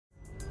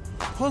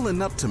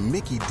Pulling up to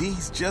Mickey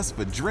D's just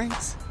for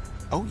drinks?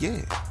 Oh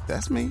yeah,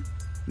 that's me.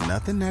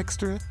 Nothing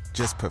extra,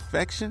 just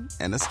perfection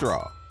and a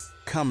straw.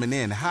 Coming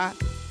in hot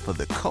for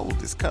the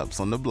coldest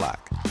cups on the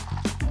block.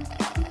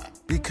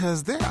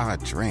 Because there are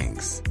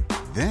drinks.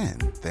 Then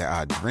there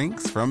are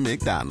drinks from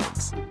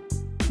McDonald's.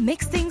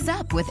 Mix things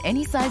up with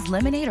any size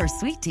lemonade or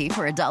sweet tea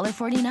for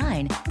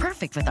 $1.49.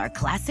 Perfect with our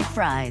classic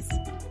fries.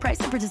 Price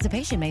and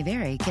participation may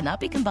vary. Cannot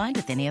be combined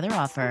with any other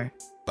offer.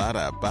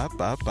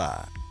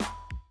 Ba-da-ba-ba-ba.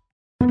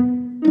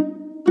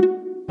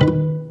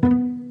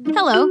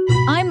 Hello,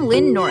 I'm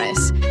Lynn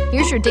Norris.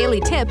 Here's your daily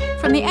tip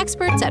from the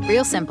experts at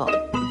Real Simple.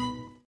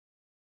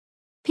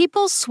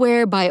 People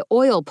swear by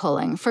oil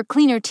pulling for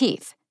cleaner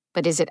teeth,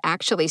 but is it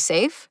actually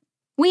safe?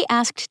 We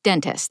asked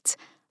dentists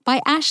by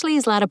Ashley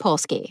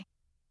Zlatopolsky.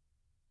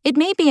 It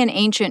may be an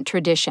ancient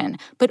tradition,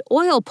 but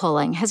oil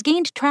pulling has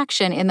gained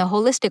traction in the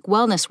holistic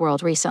wellness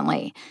world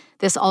recently.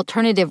 This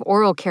alternative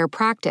oral care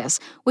practice,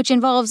 which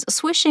involves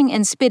swishing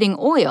and spitting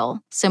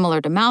oil,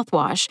 similar to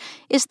mouthwash,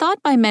 is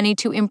thought by many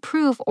to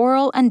improve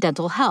oral and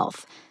dental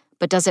health.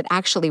 But does it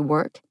actually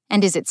work?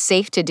 And is it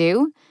safe to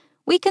do?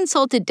 We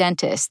consulted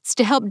dentists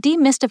to help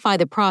demystify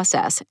the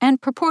process and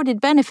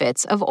purported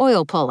benefits of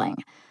oil pulling.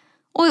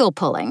 Oil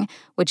pulling,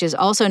 which is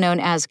also known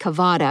as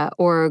kavada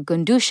or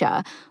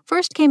gundusha,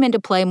 first came into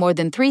play more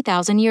than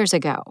 3,000 years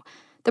ago.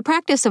 The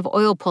practice of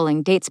oil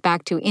pulling dates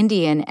back to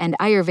Indian and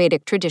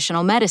Ayurvedic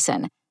traditional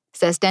medicine,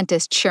 says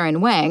dentist Sharon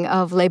Wang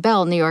of Les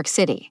Belles, New York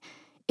City.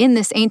 In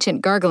this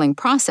ancient gargling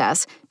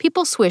process,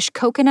 people swish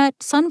coconut,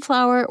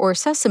 sunflower, or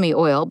sesame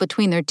oil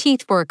between their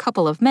teeth for a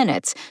couple of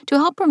minutes to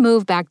help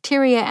remove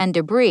bacteria and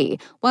debris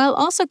while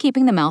also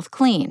keeping the mouth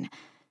clean.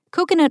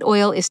 Coconut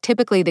oil is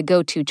typically the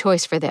go-to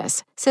choice for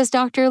this, says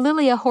Dr.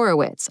 Lilia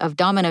Horowitz of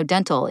Domino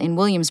Dental in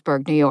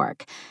Williamsburg, New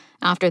York.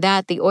 After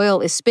that, the oil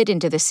is spit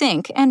into the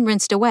sink and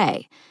rinsed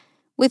away.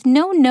 With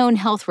no known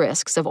health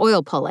risks of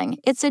oil pulling,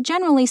 it's a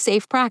generally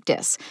safe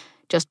practice.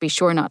 Just be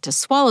sure not to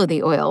swallow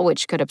the oil,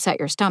 which could upset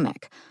your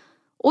stomach.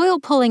 Oil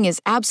pulling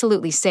is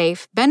absolutely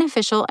safe,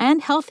 beneficial,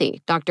 and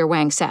healthy, Dr.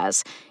 Wang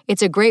says.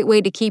 It's a great way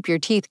to keep your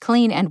teeth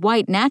clean and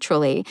white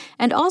naturally,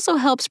 and also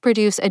helps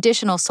produce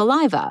additional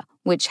saliva,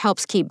 which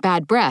helps keep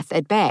bad breath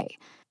at bay.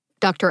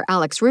 Dr.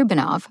 Alex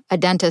Rubinov, a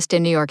dentist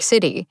in New York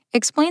City,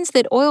 explains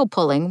that oil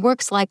pulling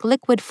works like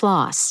liquid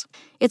floss.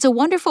 It's a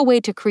wonderful way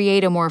to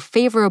create a more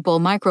favorable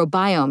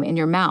microbiome in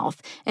your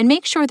mouth and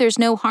make sure there's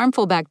no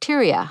harmful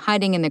bacteria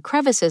hiding in the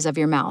crevices of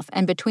your mouth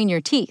and between your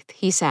teeth,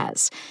 he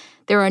says.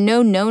 There are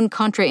no known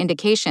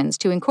contraindications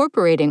to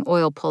incorporating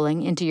oil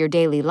pulling into your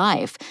daily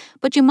life,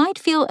 but you might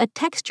feel a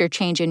texture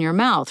change in your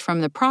mouth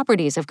from the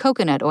properties of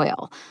coconut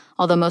oil,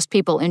 although most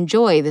people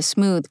enjoy the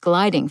smooth,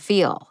 gliding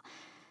feel.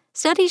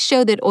 Studies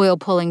show that oil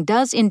pulling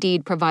does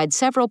indeed provide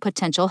several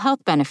potential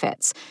health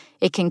benefits.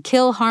 It can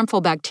kill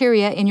harmful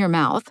bacteria in your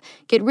mouth,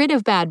 get rid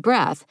of bad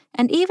breath,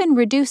 and even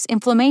reduce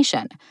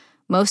inflammation.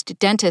 Most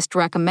dentists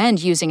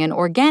recommend using an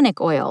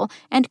organic oil,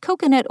 and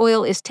coconut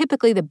oil is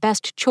typically the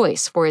best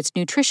choice for its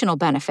nutritional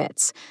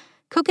benefits.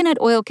 Coconut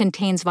oil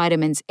contains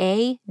vitamins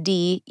A,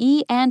 D,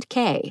 E, and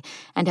K,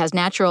 and has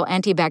natural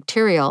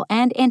antibacterial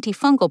and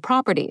antifungal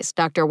properties,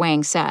 Dr.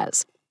 Wang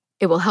says.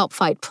 It will help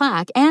fight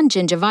plaque and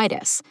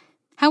gingivitis.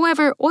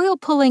 However, oil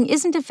pulling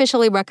isn't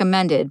officially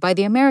recommended by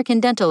the American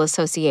Dental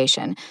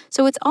Association,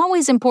 so it's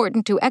always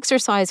important to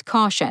exercise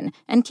caution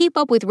and keep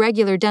up with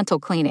regular dental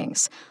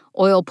cleanings.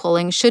 Oil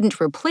pulling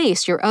shouldn't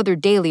replace your other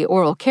daily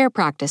oral care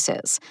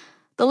practices.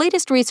 The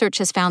latest research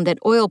has found that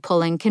oil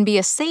pulling can be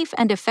a safe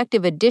and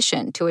effective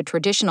addition to a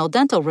traditional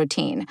dental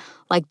routine,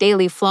 like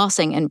daily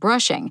flossing and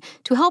brushing,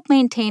 to help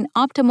maintain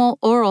optimal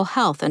oral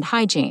health and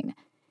hygiene.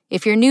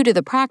 If you're new to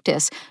the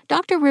practice,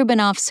 Dr.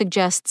 Rubinoff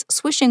suggests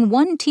swishing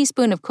 1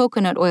 teaspoon of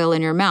coconut oil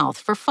in your mouth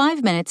for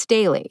 5 minutes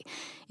daily.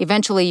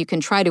 Eventually, you can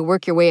try to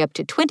work your way up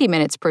to 20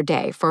 minutes per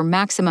day for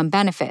maximum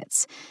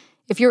benefits.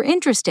 If you're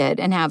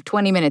interested and have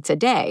 20 minutes a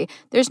day,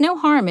 there's no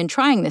harm in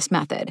trying this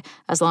method,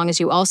 as long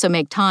as you also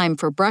make time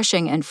for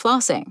brushing and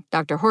flossing,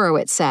 Dr.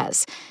 Horowitz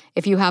says.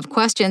 If you have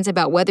questions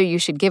about whether you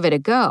should give it a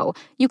go,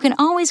 you can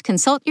always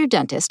consult your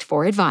dentist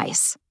for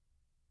advice.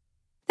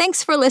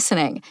 Thanks for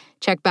listening.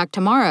 Check back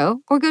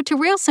tomorrow or go to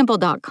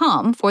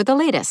realsimple.com for the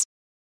latest.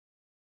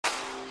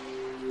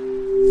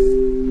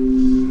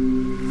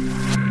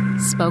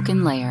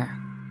 Spoken Layer.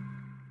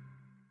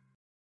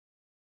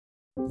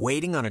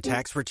 Waiting on a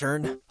tax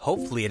return?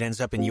 Hopefully it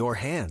ends up in your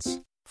hands.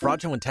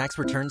 Fraudulent tax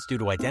returns due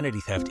to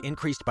identity theft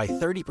increased by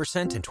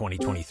 30% in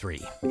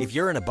 2023. If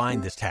you're in a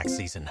bind this tax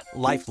season,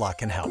 LifeLock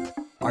can help.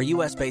 Our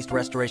U.S.-based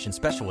restoration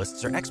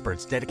specialists are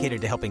experts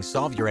dedicated to helping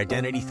solve your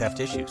identity theft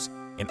issues.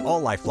 And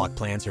all LifeLock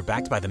plans are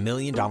backed by the $1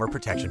 Million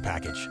Protection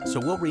Package. So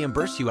we'll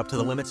reimburse you up to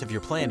the limits of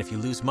your plan if you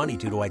lose money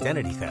due to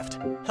identity theft.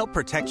 Help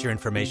protect your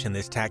information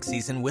this tax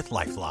season with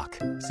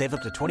LifeLock. Save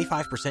up to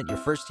 25% your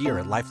first year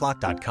at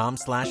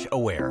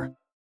LifeLock.com/aware.